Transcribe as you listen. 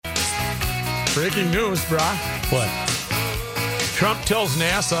Breaking news, brah. What? Trump tells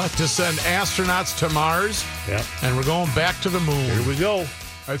NASA to send astronauts to Mars. Yep. And we're going back to the moon. Here we go.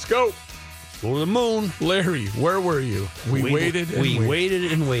 Let's go. Go to the moon. Larry, where were you? We waited and We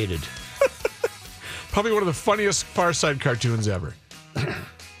waited and waited. Probably one of the funniest Far Side cartoons ever.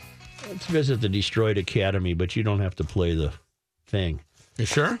 Let's visit the Destroyed Academy, but you don't have to play the thing. You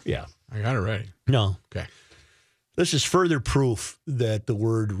sure? Yeah. I got it ready. No. Okay. This is further proof that the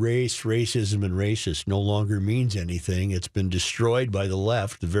word race, racism, and racist no longer means anything. It's been destroyed by the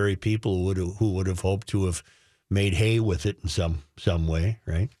left, the very people who would have hoped to have made hay with it in some way,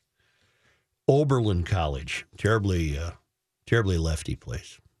 right? Oberlin College, terribly lefty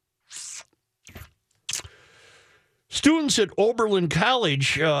place. Students at Oberlin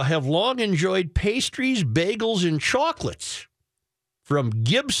College have long enjoyed pastries, bagels, and chocolates from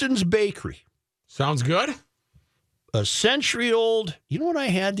Gibson's Bakery. Sounds good. A century-old, you know what I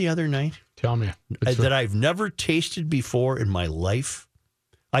had the other night? Tell me. That I've never tasted before in my life?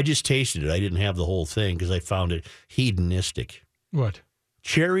 I just tasted it. I didn't have the whole thing because I found it hedonistic. What?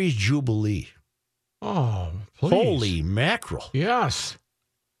 Cherry's Jubilee. Oh, please. Holy mackerel. Yes.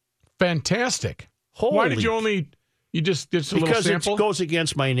 Fantastic. Holy. Why did you just did a little Because sample? it goes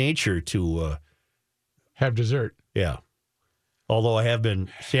against my nature to... have dessert. Yeah. Although I have been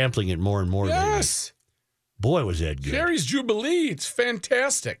sampling it more and more lately. Yes. Boy, was that good. Cherry's Jubilee. It's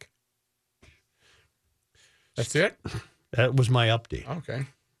fantastic. That's it? That was my update. Okay.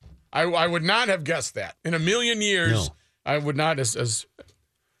 I would not have guessed that. In a million years, No. I would not as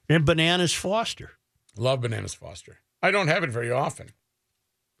And Bananas Foster. love Bananas Foster. I don't have it very often.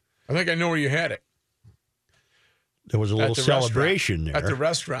 I think I know where you had it. There was a little the celebration restaurant. there. At the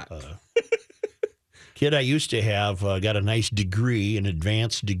restaurant. Kid I used to have got a nice degree, an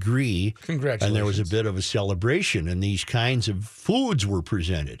advanced degree. Congratulations. And there was a bit of a celebration, and these kinds of foods were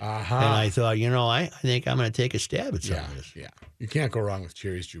presented. Uh-huh. And I thought, I think I'm going to take a stab at some Yeah, of this. yeah. You can't go wrong with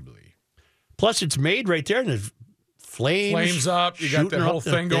Cherry's Jubilee. Plus, it's made right there, and the flames up. You got shooting that whole up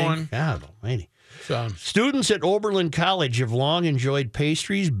the thing going. God almighty. So, Students at Oberlin College have long enjoyed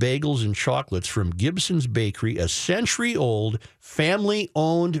pastries, bagels, and chocolates from Gibson's Bakery, a century-old,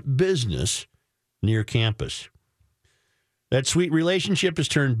 family-owned business near campus. That sweet relationship has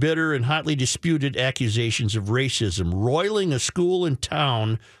turned bitter and hotly disputed accusations of racism, roiling a school and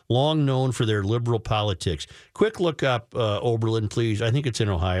town long known for their liberal politics. Quick look up Oberlin, please. I think it's in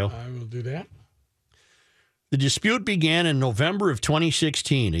Ohio. I will do that. The dispute began in November of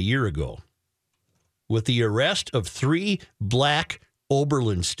 2016, a year ago, with the arrest of 3 black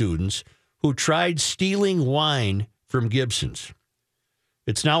Oberlin students who tried stealing wine from Gibson's.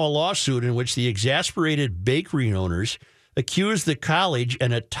 It's now a lawsuit in which the exasperated bakery owners accuse the college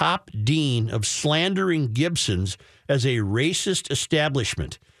and a top dean of slandering Gibson's as a racist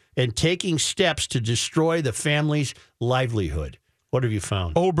establishment and taking steps to destroy the family's livelihood. What have you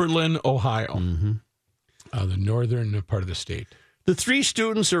found? Oberlin, Ohio. Mm-hmm. The northern part of the state. The 3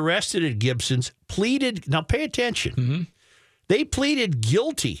 students arrested at Gibson's pleaded, now pay attention, Mm-hmm. they pleaded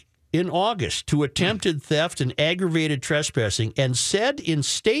guilty in August to attempted theft and aggravated trespassing and said in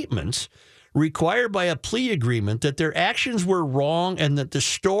statements required by a plea agreement that their actions were wrong and that the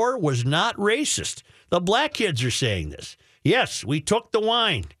store was not racist. The black kids are saying this. Yes, we took the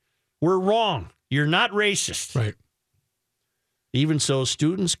wine. We're wrong. You're not racist. Right. Even so,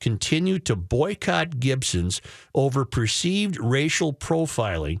 students continue to boycott Gibson's over perceived racial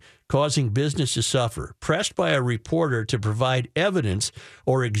profiling, causing business to suffer. Pressed by a reporter to provide evidence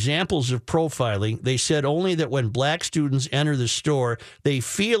or examples of profiling, they said only that when black students enter the store, they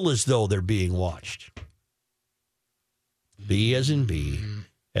feel as though they're being watched. B as in B,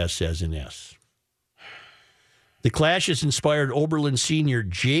 S as in S. The clash has inspired Oberlin senior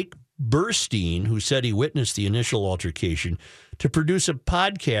Jake Burstein, who said he witnessed the initial altercation, to produce a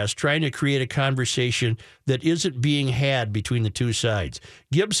podcast trying to create a conversation that isn't being had between the two sides.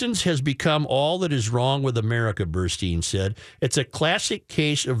 Gibson's has become all that is wrong with America, Burstein said. It's a classic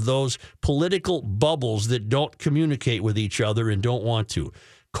case of those political bubbles that don't communicate with each other and don't want to.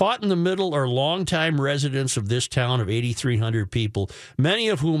 Caught in the middle are longtime residents of this town of 8,300 people, many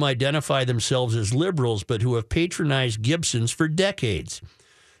of whom identify themselves as liberals but who have patronized Gibson's for decades.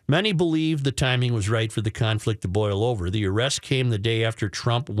 Many believe the timing was right for the conflict to boil over. The arrest came the day after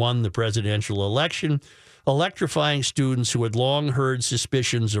Trump won the presidential election, electrifying students who had long heard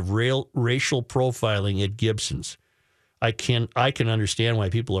suspicions of racial profiling at Gibson's. I can understand why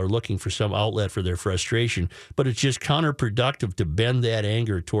people are looking for some outlet for their frustration, but it's just counterproductive to bend that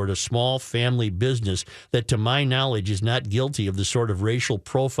anger toward a small family business that, to my knowledge, is not guilty of the sort of racial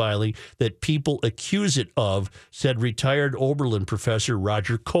profiling that people accuse it of, said retired Oberlin professor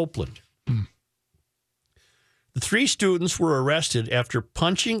Roger Copeland. The 3 students were arrested after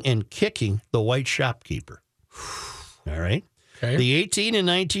punching and kicking the white shopkeeper. All right. Okay. The 18 and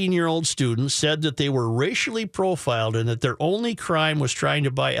 19-year-old students said that they were racially profiled and that their only crime was trying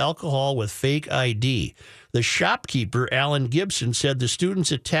to buy alcohol with fake ID. The shopkeeper, Alan Gibson, said the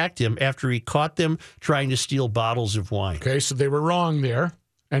students attacked him after he caught them trying to steal bottles of wine. Okay, so they were wrong there.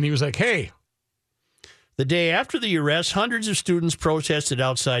 And he was like, hey. The day after the arrest, hundreds of students protested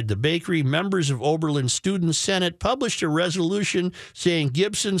outside the bakery. Members of Oberlin's Student Senate published a resolution saying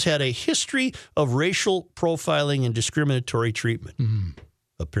Gibson's had a history of racial profiling and discriminatory treatment.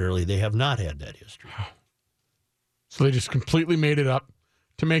 Apparently, they have not had that history. So they just completely made it up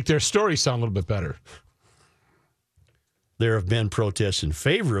to make their story sound a little bit better. There have been protests in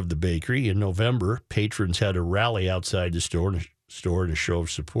favor of the bakery. In November, patrons had a rally outside the store in a show of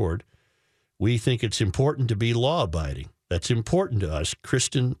support. We think it's important to be law-abiding. That's important to us.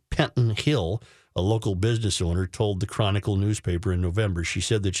 Kristen Penton Hill, a local business owner, told the Chronicle newspaper in November. She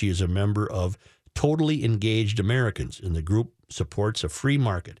said that she is a member of Totally Engaged Americans, and the group supports a free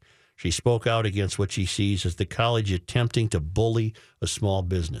market. She spoke out against what she sees as the college attempting to bully a small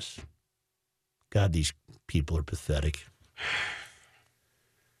business. God, these people are pathetic.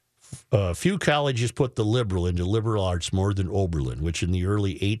 Few colleges put the liberal into liberal arts more than Oberlin, which in the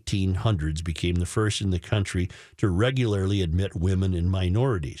early 1800s became the first in the country to regularly admit women and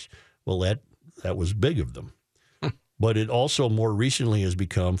minorities. Well, that was big of them. But it also more recently has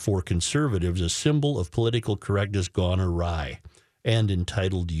become, for conservatives, a symbol of political correctness gone awry and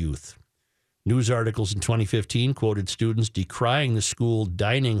entitled youth. News articles in 2015 quoted students decrying the school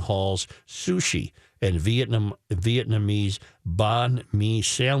dining hall's sushi and Vietnamese banh mi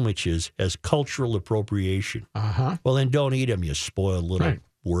sandwiches as cultural appropriation. Well, then don't eat them, you spoiled little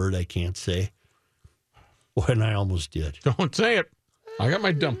word I can't say. When I almost did. Don't say it. I got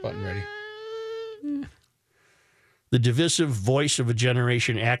my dump button ready. The divisive voice of a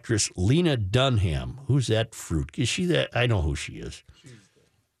generation actress, Lena Dunham. Who's that fruit? Is she that? I know who she is.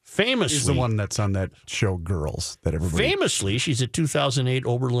 Famously, She's the one that's on that show Girls that everybody... Famously, she's a 2008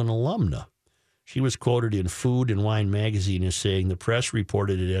 Oberlin alumna. She was quoted in Food and Wine magazine as saying, the press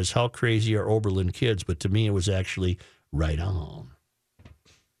reported it as, how crazy are Oberlin kids? But to me, it was actually right on.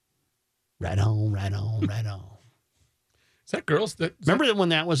 Right on, right on, right on. Is that girls? Remember when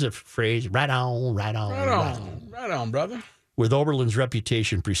that was a phrase? Right on, right on, Right on. Right on, brother. With Oberlin's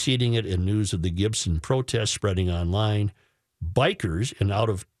reputation preceding it and news of the Gibson protests spreading online, bikers and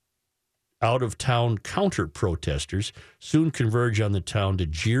out-of-town counter-protesters soon converge on the town to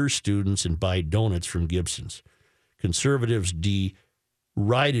jeer students and buy donuts from Gibson's. Conservatives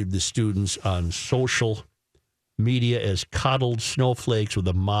derided the students on social media as coddled snowflakes with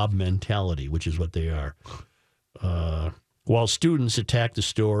a mob mentality, which is what they are, while students attacked the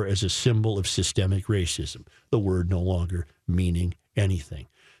store as a symbol of systemic racism, the word no longer meaning anything.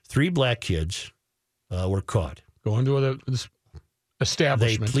 3 black kids were caught. Going to this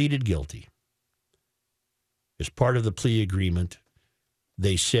establishment. They pleaded guilty. As part of the plea agreement,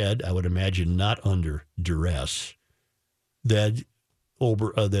 they said, I would imagine not under duress, that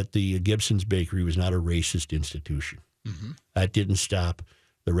the Gibson's Bakery was not a racist institution. Mm-hmm. That didn't stop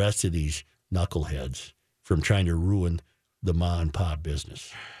the rest of these knuckleheads from trying to ruin the ma and pop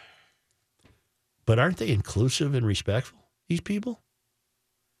business. But aren't they inclusive and respectful, these people?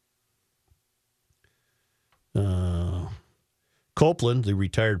 Copeland, the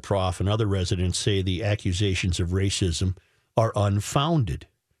retired prof, and other residents say the accusations of racism are unfounded.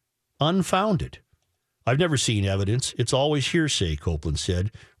 Unfounded. I've never seen evidence. It's always hearsay, Copeland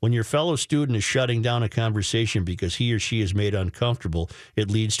said. When your fellow student is shutting down a conversation because he or she is made uncomfortable, it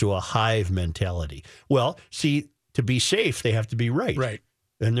leads to a hive mentality. Well, see, to be safe, they have to be right. Right.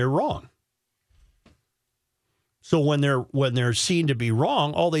 And they're wrong. So when they're seen to be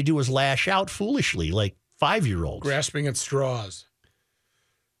wrong, all they do is lash out foolishly, like 5-year-olds. Grasping at straws.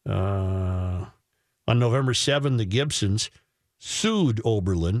 On November 7, the Gibsons sued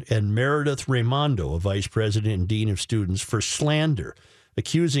Oberlin and Meredith Raimondo, a vice president and dean of students, for slander,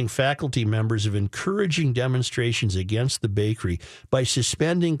 accusing faculty members of encouraging demonstrations against the bakery by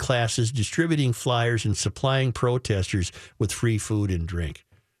suspending classes, distributing flyers, and supplying protesters with free food and drink.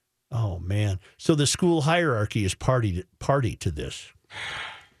 Oh, man. So the school hierarchy is party to this.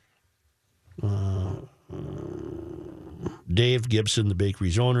 Dave Gibson, the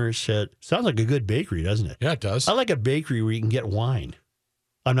bakery's owner, said, sounds like a good bakery, doesn't it? Yeah, it does. I like a bakery where you can get wine.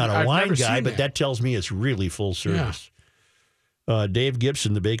 I'm not a wine never guy, seen but that tells me it's really full service. Yeah. Dave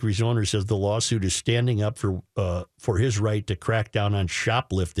Gibson, the bakery's owner, says the lawsuit is standing up for his right to crack down on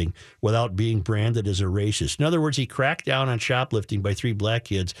shoplifting without being branded as a racist. In other words, he cracked down on shoplifting by 3 black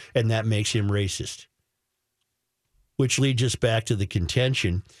kids, and that makes him racist. which leads us back to the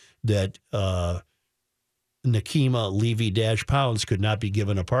contention that Nakima Levy-Pounds could not be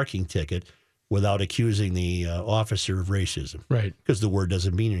given a parking ticket without accusing the officer of racism. Right. Because the word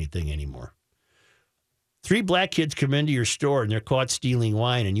doesn't mean anything anymore. 3 black kids come into your store and they're caught stealing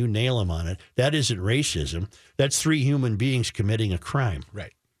wine and you nail them on it. That isn't racism. That's 3 human beings committing a crime.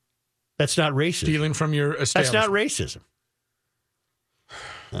 Right. That's not racism. Stealing from your That's establishment. not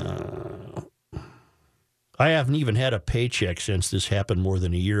racism. I haven't even had a paycheck since this happened more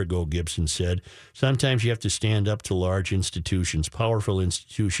than a year ago, Gibson said. Sometimes you have to stand up to large institutions. Powerful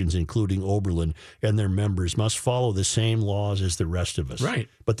institutions, including Oberlin and their members, must follow the same laws as the rest of us. Right.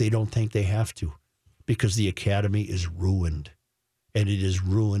 But they don't think they have to because the academy is ruined, and it is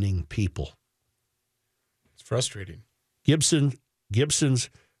ruining people. It's frustrating. Gibson's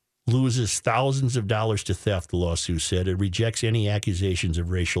loses thousands of dollars to theft, the lawsuit said. It rejects any accusations of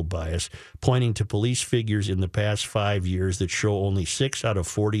racial bias, pointing to police figures in the past 5 years that show only 6 out of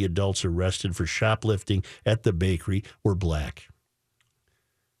 40 adults arrested for shoplifting at the bakery were black.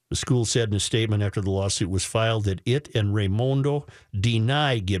 The school said in a statement after the lawsuit was filed that it and Raimondo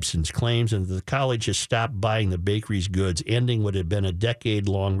deny Gibson's claims and that the college has stopped buying the bakery's goods, ending what had been a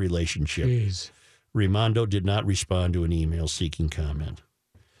decade-long relationship. Jeez. Raimondo did not respond to an email seeking comment.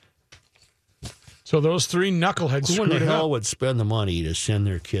 So those 3 knuckleheads Who in screwed the it hell up. would spend the money to send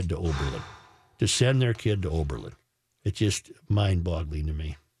their kid to Oberlin? It's just mind-boggling to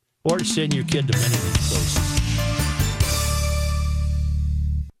me. Or to send your kid to many of these places.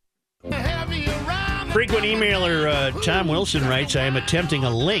 Frequent emailer Tom Wilson writes, I am attempting a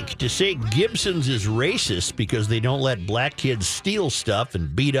link to say Gibson's is racist because they don't let black kids steal stuff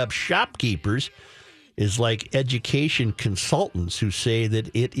and beat up shopkeepers is like education consultants who say that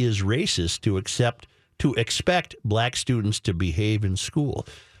it is racist to expect black students to behave in school.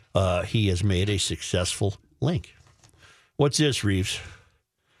 He has made a successful link. What's this, Reeves?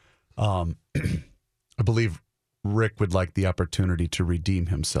 I believe Rick would like the opportunity to redeem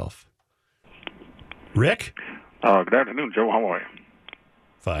himself. Rick? Good afternoon, Joe. How are you?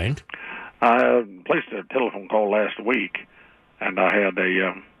 Fine. I placed a telephone call last week, and I had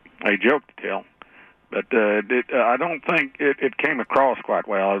a joke to tell, but I don't think it came across quite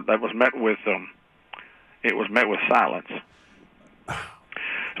well. That was met with silence.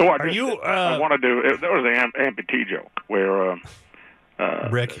 So I want to do. There was an amputee joke where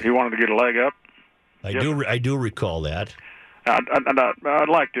Rick, he wanted to get a leg up. I do recall that. I'd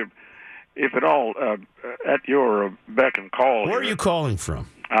like to. If at all, at your beck and call. Where are you calling from?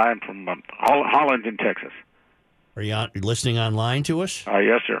 I'm from Holland in Texas. Are you listening online to us?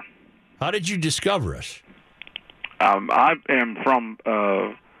 Yes, sir. How did you discover us? I am from,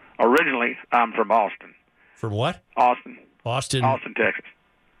 originally, I'm from Austin. From what? Austin, Texas.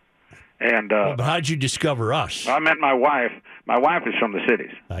 And but how did you discover us? I met my wife. My wife is from the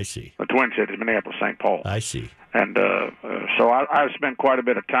cities, I see. the Twin Cities, Minneapolis, St. Paul. I see. And so I've spent quite a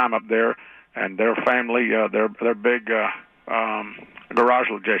bit of time up there, and their family, they're big garage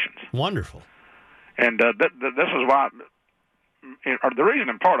logicians. Wonderful. And this is why, or the reason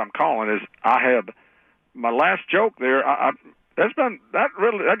in part I'm calling is I had my last joke there.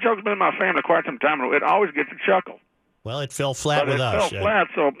 That joke's been in my family quite some time. It always gets a chuckle. Well, it fell flat But with it us. fell flat,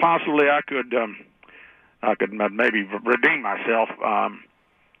 so possibly I could maybe redeem myself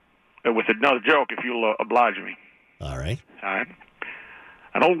with another joke if you'll oblige me. All right. All right.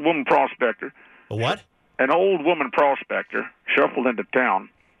 An old woman prospector. A what? An old woman prospector shuffled into town,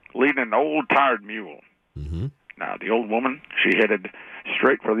 leading an old tired mule. Mm-hmm. Now, the old woman, she headed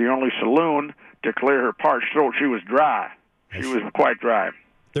straight for the only saloon to clear her parched throat. She was dry. She was quite dry.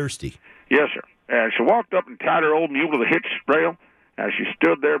 Thirsty. Yes, sir. And she walked up and tied her old mule to the hitch rail. As she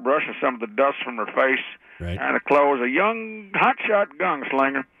stood there brushing some of the dust from her face Right. and her clothes, a young hotshot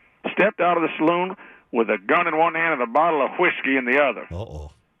gunslinger stepped out of the saloon with a gun in one hand and a bottle of whiskey in the other.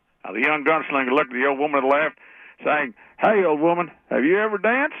 Uh-oh. Now, the young gunslinger looked at the old woman and laughed, saying, "Hey, old woman, have you ever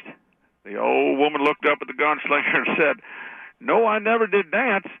danced?" The old woman looked up at the gunslinger and said, "No, I never did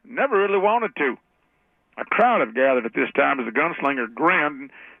dance. Never really wanted to." A crowd had gathered at this time as the gunslinger grinned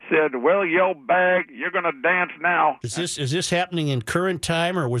and said, "Well, you old bag, you're going to dance now." Is this happening in current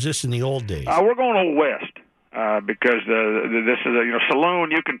time, or was this in the old days? We're going old west because this is a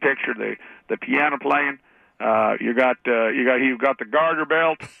saloon. You can picture the piano playing. You've got the garter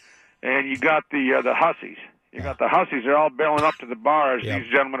belt, and you got the hussies. You got the hussies. They're all bailing up to the bar as Yep.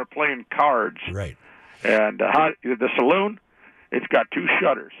 these gentlemen are playing cards. Right. And the saloon, it's got 2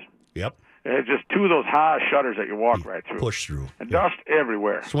 shutters. Yep. It's just 2 of those high shutters that you walk right through. Push through. And Yep. dust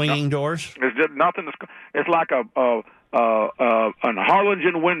everywhere. Swinging doors? There's just nothing. It's like an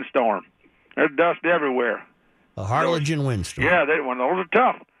Harlingen windstorm. There's dust everywhere. A Harlingen windstorm. Yeah, those are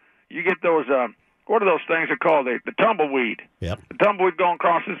tough. You get those. What are those things they're called? The tumbleweed. Yep. The tumbleweed going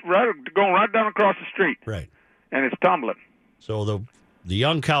right down across the street, Right. and it's tumbling. So the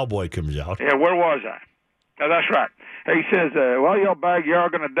young cowboy comes out. Yeah, where was I? Oh, that's right. He says, "Well, y'all bag, you are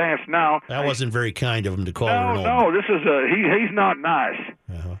going to dance now." That wasn't very kind of him to call her an old. No, this is he's not nice.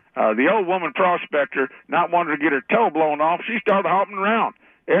 Uh-huh. The old woman prospector, not wanting to get her toe blown off, she started hopping around.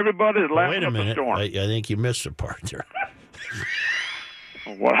 Everybody's laughing Wait a up a minute. storm. I think you missed a part there.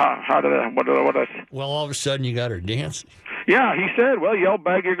 What? How did I? What did I? Well, all of a sudden you got her dancing. Yeah, he said, "Well, y'all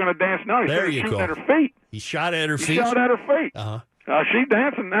bag, you're going to dance now." He There started you shooting go. at her feet. He shot at her He feet. shot at her feet. Uh-huh. She's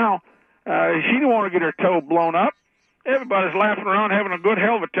dancing now. She didn't want to get her toe blown up. Everybody's laughing around, having a good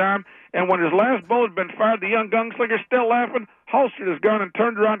hell of a time. And when his last bullet had been fired, the young gunslinger, still laughing, holstered his gun and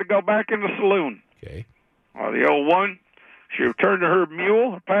turned around to go back in the saloon. Okay. Well, the old one, she returned to her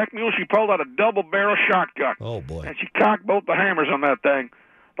mule, her pack mule. She pulled out a double-barrel shotgun. Oh, boy. And she cocked both the hammers on that thing.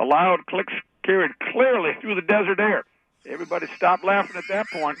 The loud clicks carried clearly through the desert air. Everybody stopped laughing at that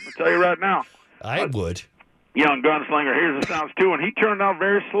point. I'll tell you right now. I would. Young gunslinger hears the sounds too, and he turned out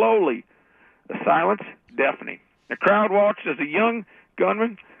very slowly. The silence deafening. The crowd watched as the young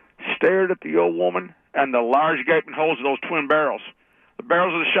gunman stared at the old woman and the large gaping holes of those twin barrels. The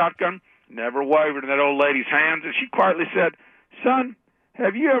barrels of the shotgun never wavered in that old lady's hands, and she quietly said, "Son,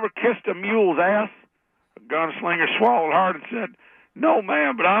 have you ever kissed a mule's ass?" The gunslinger swallowed hard and said, "No,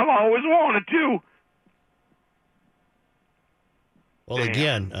 ma'am, but I've always wanted to." Well, Damn.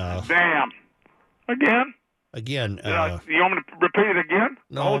 again. Again? Again. You want me to repeat it again?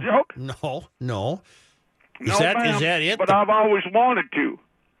 No. The whole joke? No. No, Is that ma'am, it? But I've always wanted to.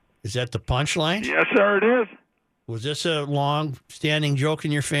 Is that the punchline? Yes, sir, it is. Was this a long-standing joke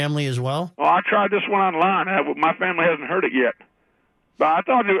in your family as well? Well, I tried this one online. My family hasn't heard it yet. But I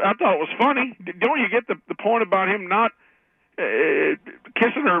thought it was funny. Don't you get the point about him not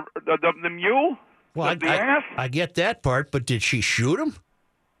kissing her, the mule? Well, the ass? I get that part, but did she shoot him?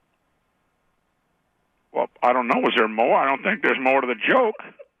 Well, I don't know. Was there more? I don't think there's more to the joke.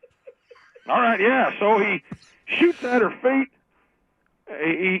 All right, yeah. So he shoots at her feet.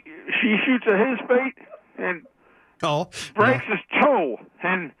 She shoots at his feet and breaks his toe.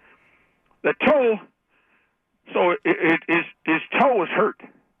 And the toe, so his toe was hurt.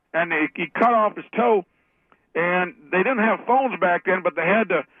 And he cut off his toe. And they didn't have phones back then, but they had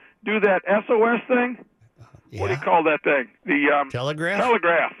to do that SOS thing. Yeah. What do you call that thing? The Telegraph?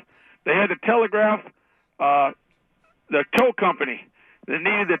 Telegraph. They had to telegraph the tow company. They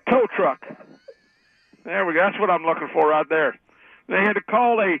needed a tow truck. There we go. That's what I'm looking for right there. They had to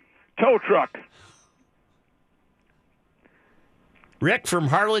call a tow truck. Rick from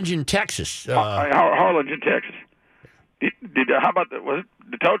Harlingen, Texas. Harlingen, Texas. How about was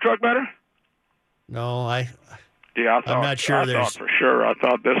it the tow truck better? No, Yeah, I thought, I'm not sure I thought for sure. I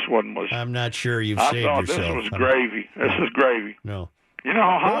thought this one was. I'm not sure you've I saved thought yourself. this was gravy. This is gravy. No. You know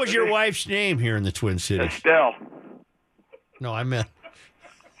how What was your wife's name here in the Twin Cities? Estelle. No, I meant.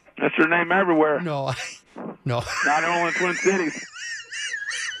 That's her name everywhere. No. No. Not only in Twin Cities.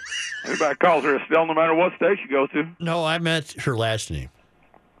 Everybody calls her Estelle no matter what state she goes to. No, I meant her last name.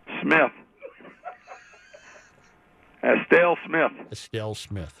 Smith. Estelle Smith. Estelle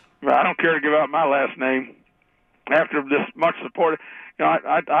Smith. I don't care to give out my last name after this much support. You know,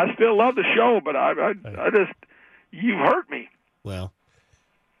 I still love the show, but I just, you've hurt me. Well,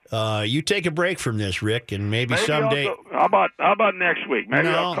 you take a break from this, Rick, and maybe someday. Also, how about next week? Maybe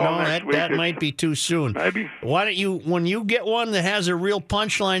I'll call next week. That might be too soon. Maybe. Why don't you, when you get one that has a real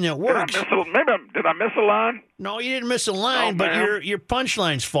punchline that works? Did I miss a line? No, you didn't miss a line, Oh, but man. your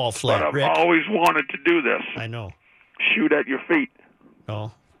punchlines fall flat, But I've Rick. always wanted to do this. I know. Shoot at your feet.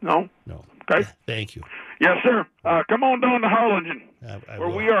 No. No? No. Okay. Thank you. Yes, sir. Come on down to Harlingen, I where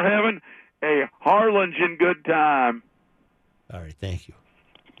will. we are having a Harlingen good time. All right. Thank you.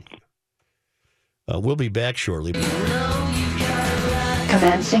 We'll be back shortly.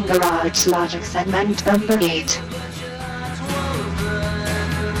 Commencing Garage Logic segment number 8.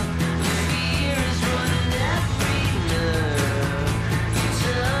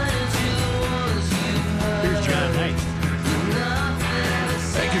 Here's John Knight.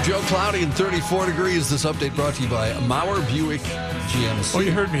 Thank you, Joe. Cloudy and 34 degrees. This update brought to you by Mauer Buick GMC. Oh,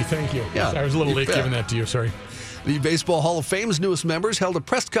 you heard me. Thank you. Yeah, I was a little you late bet. giving that to you. Sorry. The Baseball Hall of Fame's newest members held a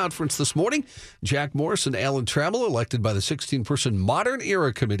press conference this morning. Jack Morris and Alan Trammell elected by the 16-person Modern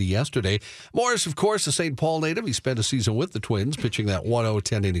Era Committee yesterday. Morris, of course, a St. Paul native. He spent a season with the Twins, pitching that 1-0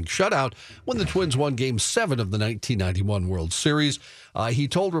 10-inning shutout when the Twins won Game 7 of the 1991 World Series. He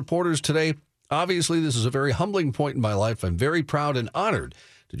told reporters today, "Obviously, this is a very humbling point in my life. I'm very proud and honored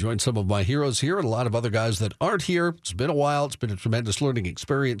to join some of my heroes here and a lot of other guys that aren't here. It's been a while. It's been a tremendous learning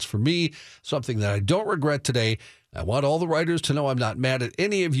experience for me, something that I don't regret today. I want all the writers to know I'm not mad at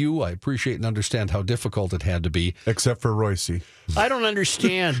any of you. I appreciate and understand how difficult it had to be. Except for Royce. I don't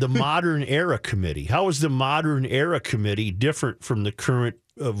understand the Modern Era Committee. How is the Modern Era Committee different from the current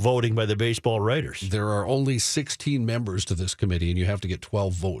voting by the baseball writers? There are only 16 members to this committee, and you have to get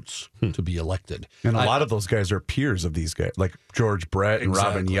 12 votes to be elected. And a lot of those guys are peers of these guys, like George Brett and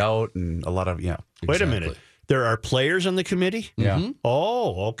Robin Yount and a lot of, Wait a minute. There are players on the committee? Yeah.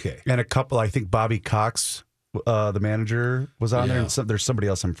 Oh, okay. And a couple, I think Bobby Cox, the manager, was on there. And there's somebody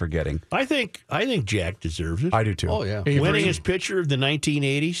else I'm forgetting. I think Jack deserves it. I do too. Oh, yeah. Winningest pitcher of the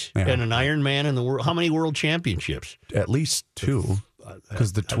 1980s and an Iron Man in the world. How many world championships? At least 2.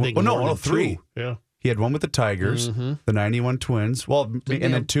 Because the I think more than 3. 2. Yeah. He had one with the Tigers, the 91 Twins. Well,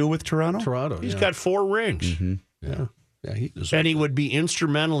 and then 2 with Toronto. Toronto. He's got 4 rings. Yeah. Yeah, he deserves And he would be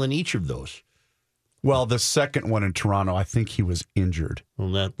instrumental in each of those. Well, the second one in Toronto, I think he was injured. Well,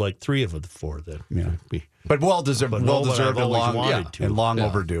 not like 3 of the 4 then. Yeah. Be. But well-deserved, But well-deserved I've and always long, wanted to. and long Yeah.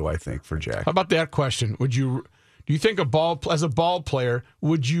 overdue, I think, for Jack. How about that question? Do you think as a ball player,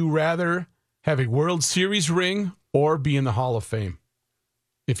 would you rather have a World Series ring or be in the Hall of Fame?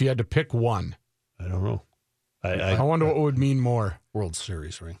 If you had to pick one. I don't know. I wonder what would mean more. World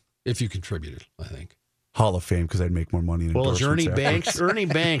Series ring, if you contributed, I think. Hall of Fame, because I'd make more money in Well, is endorsements Ernie after. Banks? Ernie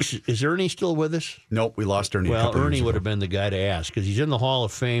Banks, is Ernie still with us? Nope, we lost Ernie. a Well, couple Ernie years would ago. have been the guy to ask because he's in the Hall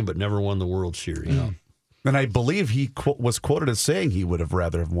of Fame but never won the World Series. And I believe he was quoted as saying he would have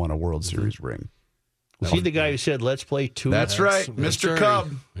rather have won a World Series ring. Was he the guy who said, "Let's play 2"? That's right, Mr.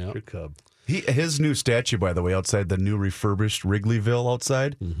 Cub. Yep. Mr. Cub. His new statue, by the way, outside the new refurbished Wrigleyville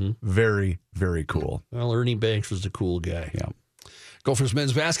outside, very, very cool. Well, Ernie Banks was the cool guy. Yeah. Gophers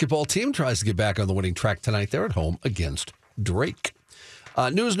men's basketball team tries to get back on the winning track tonight. They're at home against Drake.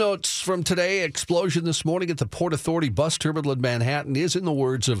 News notes from today. Explosion this morning at the Port Authority bus terminal in Manhattan is, in the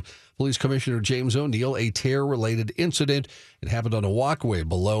words of Police Commissioner James O'Neill, a terror-related incident. It happened on a walkway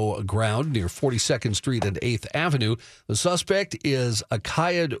below ground near 42nd Street and 8th Avenue. The suspect is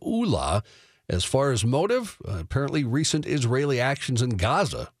Akayed Ullah. As far as motive, apparently recent Israeli actions in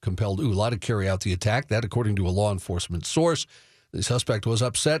Gaza compelled Ullah to carry out the attack. That, according to a law enforcement source. The suspect was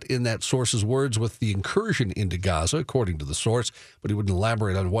upset, in that source's words, with the incursion into Gaza, according to the source, but he wouldn't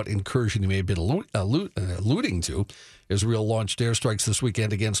elaborate on what incursion he may have been alluding to. Israel launched airstrikes this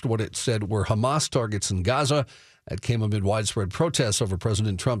weekend against what it said were Hamas targets in Gaza. That came amid widespread protests over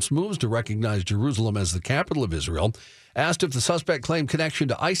President Trump's moves to recognize Jerusalem as the capital of Israel. Asked if the suspect claimed connection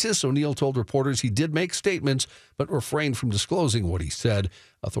to ISIS, O'Neill told reporters he did make statements, but refrained from disclosing what he said.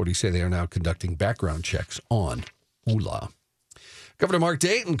 Authorities say they are now conducting background checks on Ullah. Governor Mark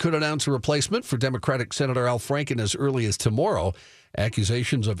Dayton could announce a replacement for Democratic Senator Al Franken as early as tomorrow.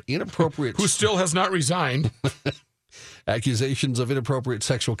 Accusations of inappropriate... Who still has not resigned. Accusations of inappropriate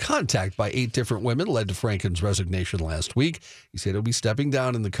sexual contact by 8 different women led to Franken's resignation last week. He said he'll be stepping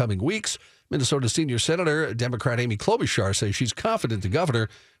down in the coming weeks. Minnesota Senior Senator, Democrat Amy Klobuchar, says she's confident the governor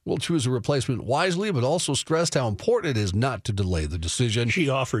will choose a replacement wisely, but also stressed how important it is not to delay the decision. She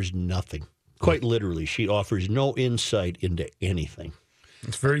offers nothing. Quite literally, she offers no insight into anything.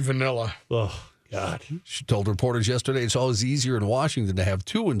 It's very vanilla. Oh, God. She told reporters yesterday it's always easier in Washington to have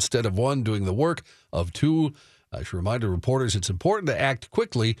 2 instead of 1 doing the work of 2. She reminded reporters it's important to act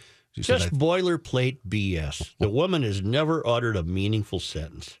quickly. She Just said, boilerplate BS. The woman has never uttered a meaningful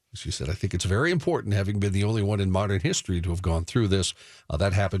sentence. She said, I think it's very important, having been the only one in modern history to have gone through this.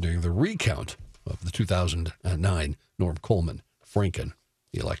 That happened during the recount of the 2009 Norm Coleman-Franken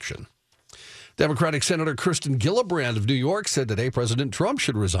election. Democratic Senator Kirsten Gillibrand of New York said today President Trump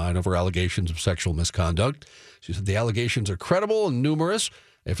should resign over allegations of sexual misconduct. She said the allegations are credible and numerous.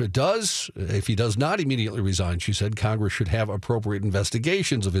 If he does not immediately resign, she said Congress should have appropriate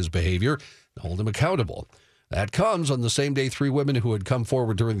investigations of his behavior and hold him accountable. That comes on the same day 3 women who had come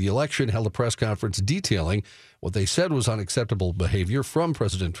forward during the election held a press conference detailing what they said was unacceptable behavior from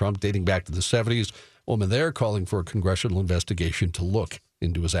President Trump dating back to the 70s. A woman there calling for a congressional investigation to look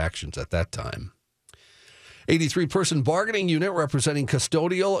into his actions at that time. 83-person bargaining unit representing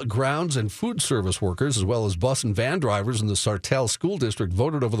custodial, grounds, and food service workers, as well as bus and van drivers in the Sartell School District,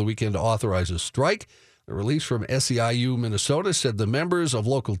 voted over the weekend to authorize a strike. The release from SEIU Minnesota said the members of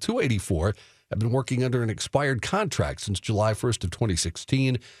Local 284 have been working under an expired contract since July 1st of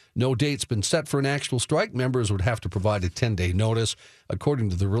 2016. No date's been set for an actual strike. Members would have to provide a 10-day notice. According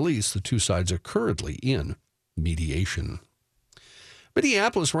to the release, the 2 sides are currently in mediation.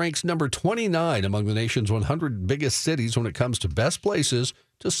 Minneapolis ranks number 29 among the nation's 100 biggest cities when it comes to best places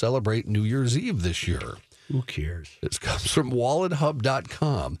to celebrate New Year's Eve this year. Who cares? This comes from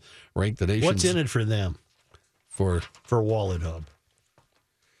WalletHub.com. Ranked the nation's What's in it for them? for Wallet Hub?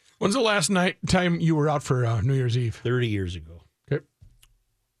 When's the last time you were out for New Year's Eve? 30 years ago. Okay.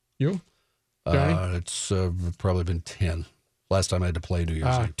 You? Johnny? it's probably been 10. Last time I had to play New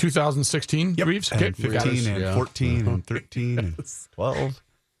Year's Eve. 2016, Reeves? Okay. And 15 and Yeah. 14 and 13 and 12.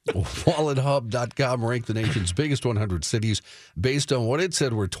 WalletHub.com ranked the nation's biggest 100 cities based on what it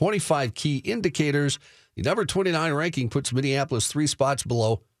said were 25 key indicators. The number 29 ranking puts Minneapolis 3 spots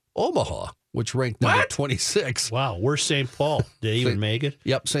below Omaha, which ranked number 26. Wow, where's St. Paul? Did they even make it?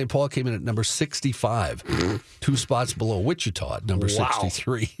 Yep, St. Paul came in at number 65, 2 spots below Wichita at number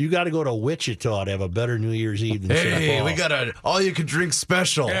 63. You got to go to Wichita to have a better New Year's Eve than St. Hey, Paul. we got a all-you-can-drink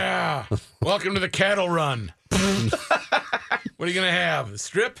special. Yeah. Welcome to the cattle run. What are you going to have? The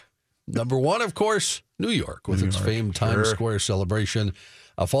strip? Number 1, of course, New York, with its famed Times Square celebration,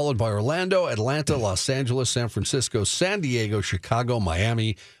 followed by Orlando, Atlanta, Los Angeles, San Francisco, San Diego, Chicago,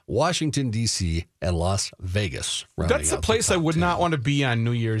 Miami, Washington, D.C., and Las Vegas. That's the place I would not want to be on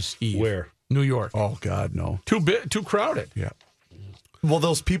New Year's Eve. Where? New York. Oh, God, no. Too crowded. Yeah. Well,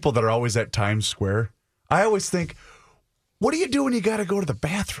 those people that are always at Times Square, I always think, what do you do when you got to go to the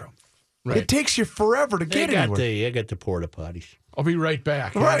bathroom? Right. It takes you forever to get anywhere. I got the porta potties. I'll be right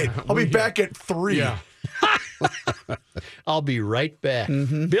back. Right. I'll be back at 3. Yeah. I'll be right back.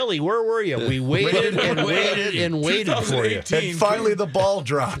 Billy, where were you? We waited and waited and waited for you. 2018. And finally, the ball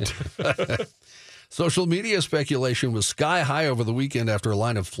dropped. Social media speculation was sky high over the weekend after a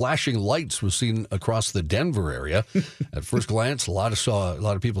line of flashing lights was seen across the Denver area. At first glance, a lot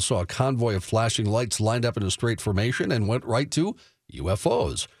of people saw a convoy of flashing lights lined up in a straight formation and went right to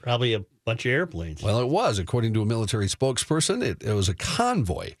UFOs. Probably a bunch of airplanes. Well, it was. According to a military spokesperson, it was a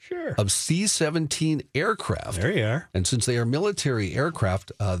convoy of C-17 aircraft. There you are. And since they are military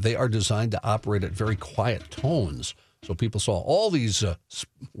aircraft, they are designed to operate at very quiet tones. So people saw all these,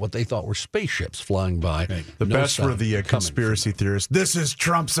 what they thought were spaceships flying by. Right. The No best were sound the coming conspiracy theorists. This is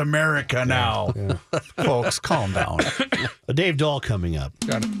Trump's America now. Folks, calm down. Dave Dahl coming up.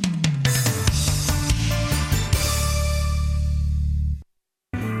 Got it.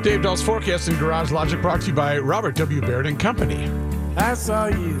 Dave Dahl's Forecast and Garage Logic brought to you by Robert W. Baird and Company. I saw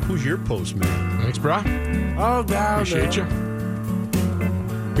you Who's your postman? Thanks, brah. all down Appreciate you.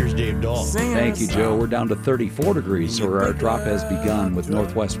 Here's Dave Dahl. Thank you, Joe. We're down to 34 degrees, so our drop has begun with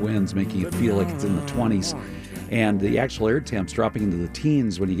northwest winds making it feel like it's in the 20s. And the actual air temps dropping into the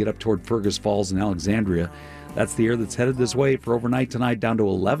teens when you get up toward Fergus Falls and Alexandria. That's the air that's headed this way for overnight tonight, down to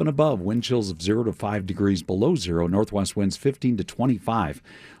 11 above, wind chills of 0 to 5 degrees below zero, northwest winds 15 to 25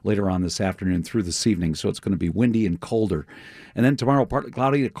 later on this afternoon through this evening, so it's going to be windy and colder. And then tomorrow, partly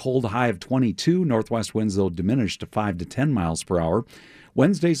cloudy, a cold high of 22, northwest winds, though, diminish to 5 to 10 miles per hour.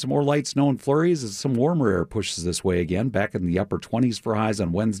 Wednesday, some more light snow and flurries as some warmer air pushes this way again, back in the upper 20s for highs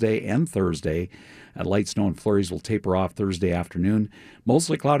on Wednesday and Thursday. Light snow and flurries will taper off Thursday afternoon.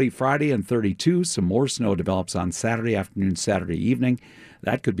 Mostly cloudy Friday and 32. Some more snow develops on Saturday afternoon, Saturday evening.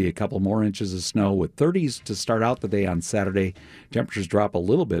 That could be a couple more inches of snow with 30s to start out the day on Saturday. Temperatures drop a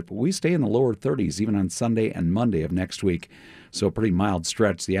little bit, but we stay in the lower 30s even on Sunday and Monday of next week. So a pretty mild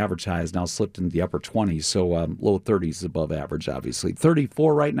stretch. The average high has now slipped into the upper 20s, so low 30s is above average, obviously.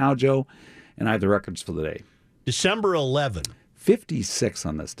 34 right now, Joe, and I have the records for the day. December 11. 56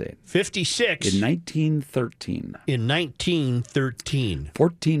 on this date. 56. In 1913. In 1913.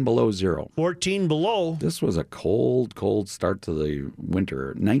 14 below zero. 14 below. This was a cold, cold start to the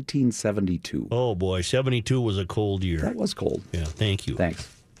winter. 1972. Oh, boy. 72 was a cold year. That was cold. Yeah, thank you. Thanks.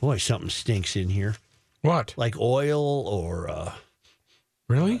 Boy, something stinks in here. What? Like oil or,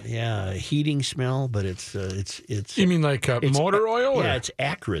 Really? yeah, heating smell, but it's You mean like motor oil? Yeah, or? it's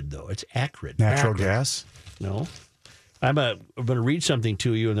acrid, though. It's acrid. Natural gas. No. I'm going to read something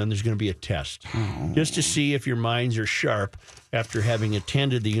to you, and then there's going to be a test. Just to see if your minds are sharp after having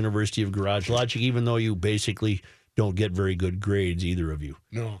attended the University of Garage Logic, even though you basically don't get very good grades, either of you.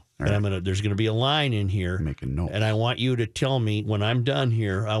 No. And there's going to be a line in here. Make a note. And I want you to tell me, when I'm done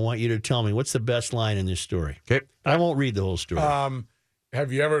here, I want you to tell me what's the best line in this story. Okay. I won't read the whole story.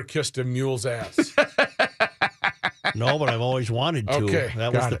 Have you ever kissed a mule's ass? No, but I've always wanted to. Okay.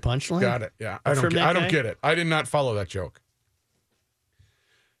 That was got the it. punchline? Got it. Yeah. I From that don't guy? get it. I did not follow that joke.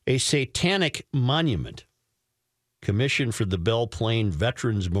 A satanic monument commissioned for the Belle Plaine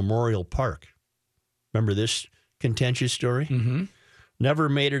Veterans Memorial Park. Remember this contentious story? Mm-hmm. Never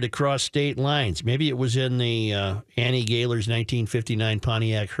made it across state lines. Maybe it was in the Annie Gaylor's 1959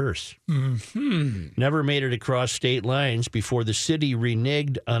 Pontiac hearse. Mm-hmm. Never made it across state lines before the city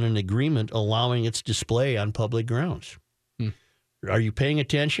reneged on an agreement allowing its display on public grounds. Are you paying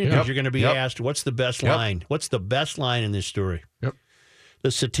attention? Yep. Because you're going to be Yep. asked, what's the best Yep. line? What's the best line in this story? Yep.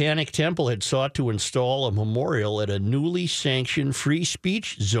 The Satanic Temple had sought to install a memorial at a newly sanctioned free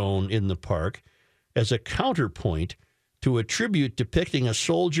speech zone in the park as a counterpoint to a tribute depicting a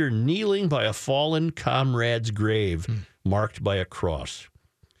soldier kneeling by a fallen comrade's grave marked by a cross.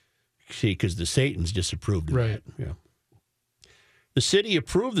 See, because the Satans disapproved of Right. that. Yeah. The city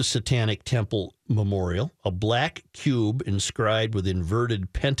approved the Satanic Temple Memorial, a black cube inscribed with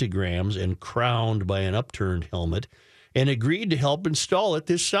inverted pentagrams and crowned by an upturned helmet, and agreed to help install it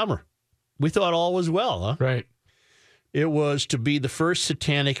this summer. We thought all was well, huh? Right. It was to be the first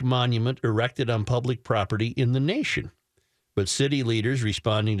satanic monument erected on public property in the nation. But city leaders,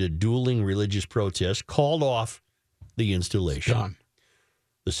 responding to dueling religious protests, called off the installation. Done.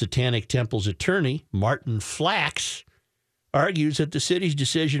 The Satanic Temple's attorney, Martin Flax, argues that the city's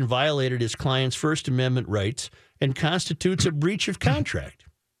decision violated his client's First Amendment rights and constitutes a breach of contract.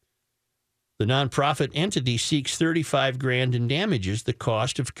 The nonprofit entity seeks $35,000 in damages, the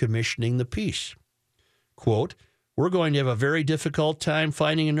cost of commissioning the piece. Quote, "We're going to have a very difficult time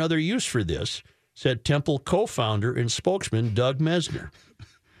finding another use for this," said Temple co-founder and spokesman Doug Mesner.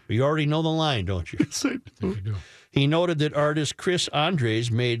 You already know the line, don't you? He noted that artist Chris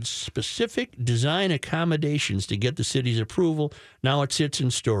Andres made specific design accommodations to get the city's approval. Now it sits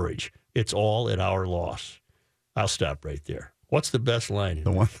in storage. It's all at our loss. I'll stop right there. What's the best line?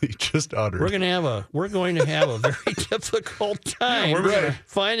 The one that you just uttered. We're going to have a very difficult time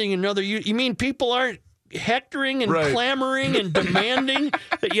finding another use. You mean people aren't hectoring and clamoring and demanding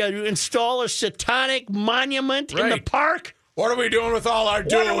that you install a satanic monument in the park? What are we doing with all our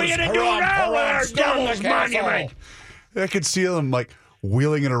dues? What are we going to do now with our devil's monument? I could see them like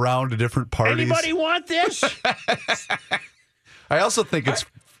wheeling it around to different parties. Anybody want this? I also think it's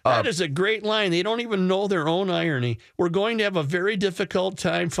That is a great line. They don't even know their own irony. We're going to have a very difficult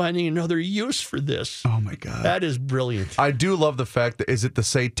time finding another use for this. oh my God. That is brilliant. I do love the fact that, is it the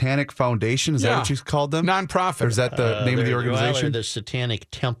Satanic Foundation? Is that Yeah. what you called them? Nonprofit. Or is that the name of the organization? The Satanic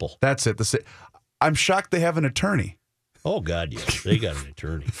Temple. That's it. I'm shocked they have an attorney. Oh, God, yes. They got an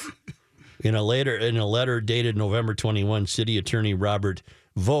attorney. In a letter dated November 21, City Attorney Robert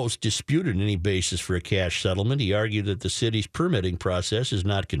Vos disputed any basis for a cash settlement. He argued that the city's permitting process is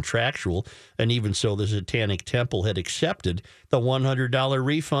not contractual, and even so, the Satanic Temple had accepted the $100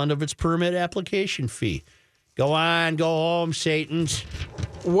 refund of its permit application fee. Go on, go home, Satans.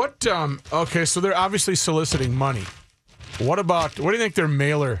 What? Okay, so they're obviously soliciting money. What do you think their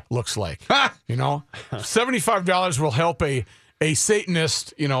mailer looks like? You know, $75 will help a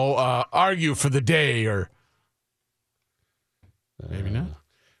Satanist, argue for the day, or maybe not.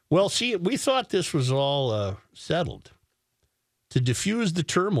 Well, see, we thought this was all settled. To diffuse the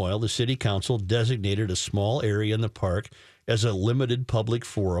turmoil, the city council designated a small area in the park as a limited public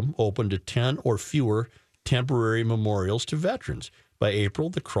forum open to 10 or fewer temporary memorials to veterans. By April,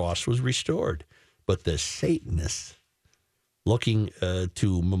 the cross was restored. But the Satanists, looking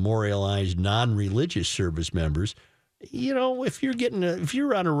to memorialize non-religious service members, if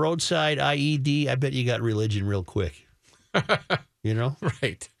you're on a roadside IED, I bet you got religion real quick.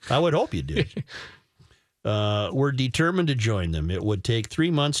 Right. I would hope you did. We're determined to join them. It would take 3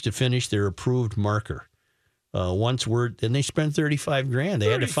 months to finish their approved marker. Then they spent $35,000.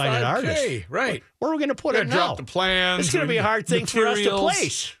 They had to find an artist. $35K, right. Where are we going to put it now? Drop the plans. It's going to be a hard thing for us to materials.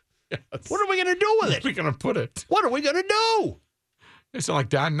 place. Yes. What are we going to do with Where it? are we going to put it? What are we going to do? They sound like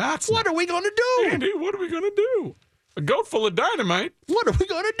Don Knotts. What are we going to do? Andy, what are we going to do? A goat full of dynamite. What are we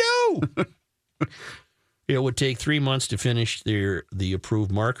going to do? It would take 3 months to finish the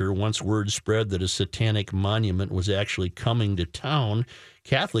approved marker. Once word spread that a satanic monument was actually coming to town,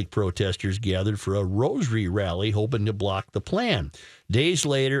 Catholic protesters gathered for a rosary rally hoping to block the plan. Days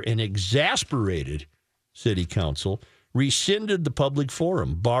later, an exasperated city council rescinded the public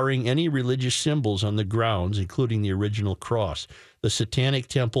forum, barring any religious symbols on the grounds, including the original cross. The Satanic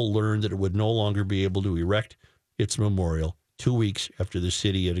Temple learned that it would no longer be able to erect its memorial 2 weeks after the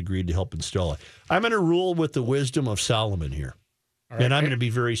city had agreed to help install it. I'm going to rule with the wisdom of Solomon here, and I'm going to be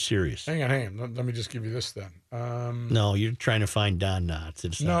very serious. Hang on. Let me just give you this then. No, you're trying to find Don Knotts.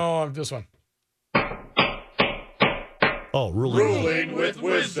 It's not. This one. Oh, ruling with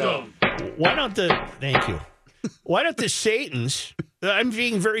wisdom. Thank you. Why don't the Satans, I'm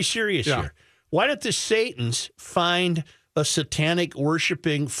being very serious here. Why don't the Satans find a satanic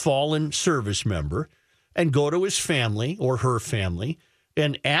worshiping fallen service member and go to his family or her family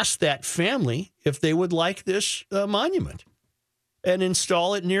and ask that family if they would like this monument and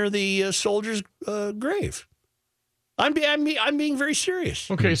install it near the soldier's grave? I'm being very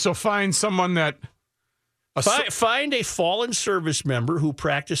serious. Okay, so find someone that Find a fallen service member who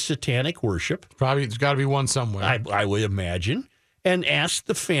practiced satanic worship. Probably there's got to be one somewhere. I would imagine. And ask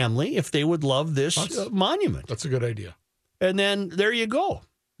the family if they would love this monument. That's a good idea. And then there you go.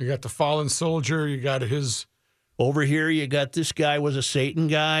 You got the fallen soldier. You got his. Over here, you got this guy was a Satan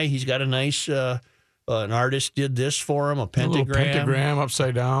guy. He's got a nice, an artist did this for him, a pentagram. A little pentagram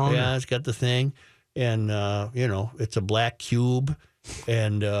upside down. Yeah, it's got the thing. And, it's a black cube.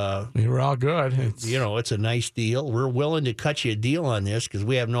 And, we're all good. It's a nice deal. We're willing to cut you a deal on this because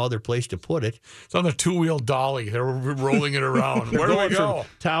we have no other place to put it. It's on the 2-wheel dolly. They're rolling it around. Where do we go? From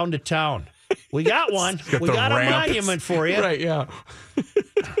town to town. We got one. We got a monument for you. Right, yeah.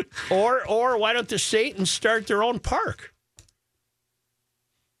 Or why don't the Satans start their own park?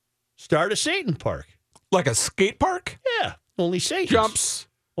 Start a Satan park. Like a skate park? Yeah, only Satans. Jumps.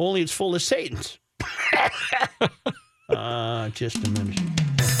 Only it's full of Satans. Just a minute.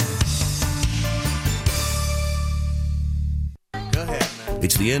 Go ahead, man.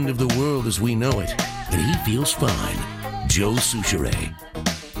 It's the end of the world as we know it, and he feels fine. Joe Souchere.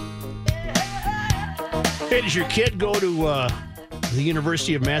 Hey, does your kid go to the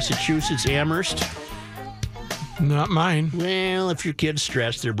University of Massachusetts, Amherst? Not mine. Well, if your kid's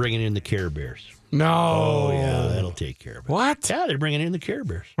stressed, they're bringing in the Care Bears. No. Oh, yeah, that'll take care of it. What? Yeah, they're bringing in the Care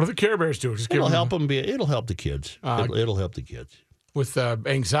Bears. What do the Care Bears do? It'll help them. It'll help the kids. It'll help the kids with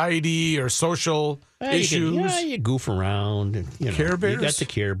anxiety or social issues. You goof around. And, Care Bears. You got the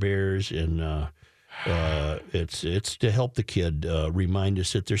Care Bears, and it's to help the kid remind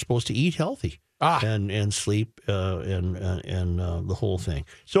us that they're supposed to eat healthy. And sleep and the whole thing.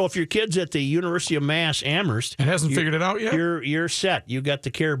 So if your kid's at the University of Mass Amherst and hasn't figured it out yet, you're set. You got the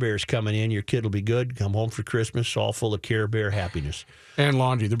Care Bears coming in. Your kid will be good. Come home for Christmas, all full of Care Bear happiness and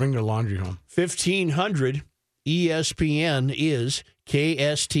laundry. They bring their laundry home. 1500 ESPN is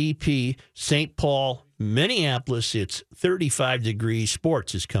KSTP St. Paul, Minneapolis. It's 35 degrees.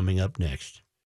 Sports is coming up next.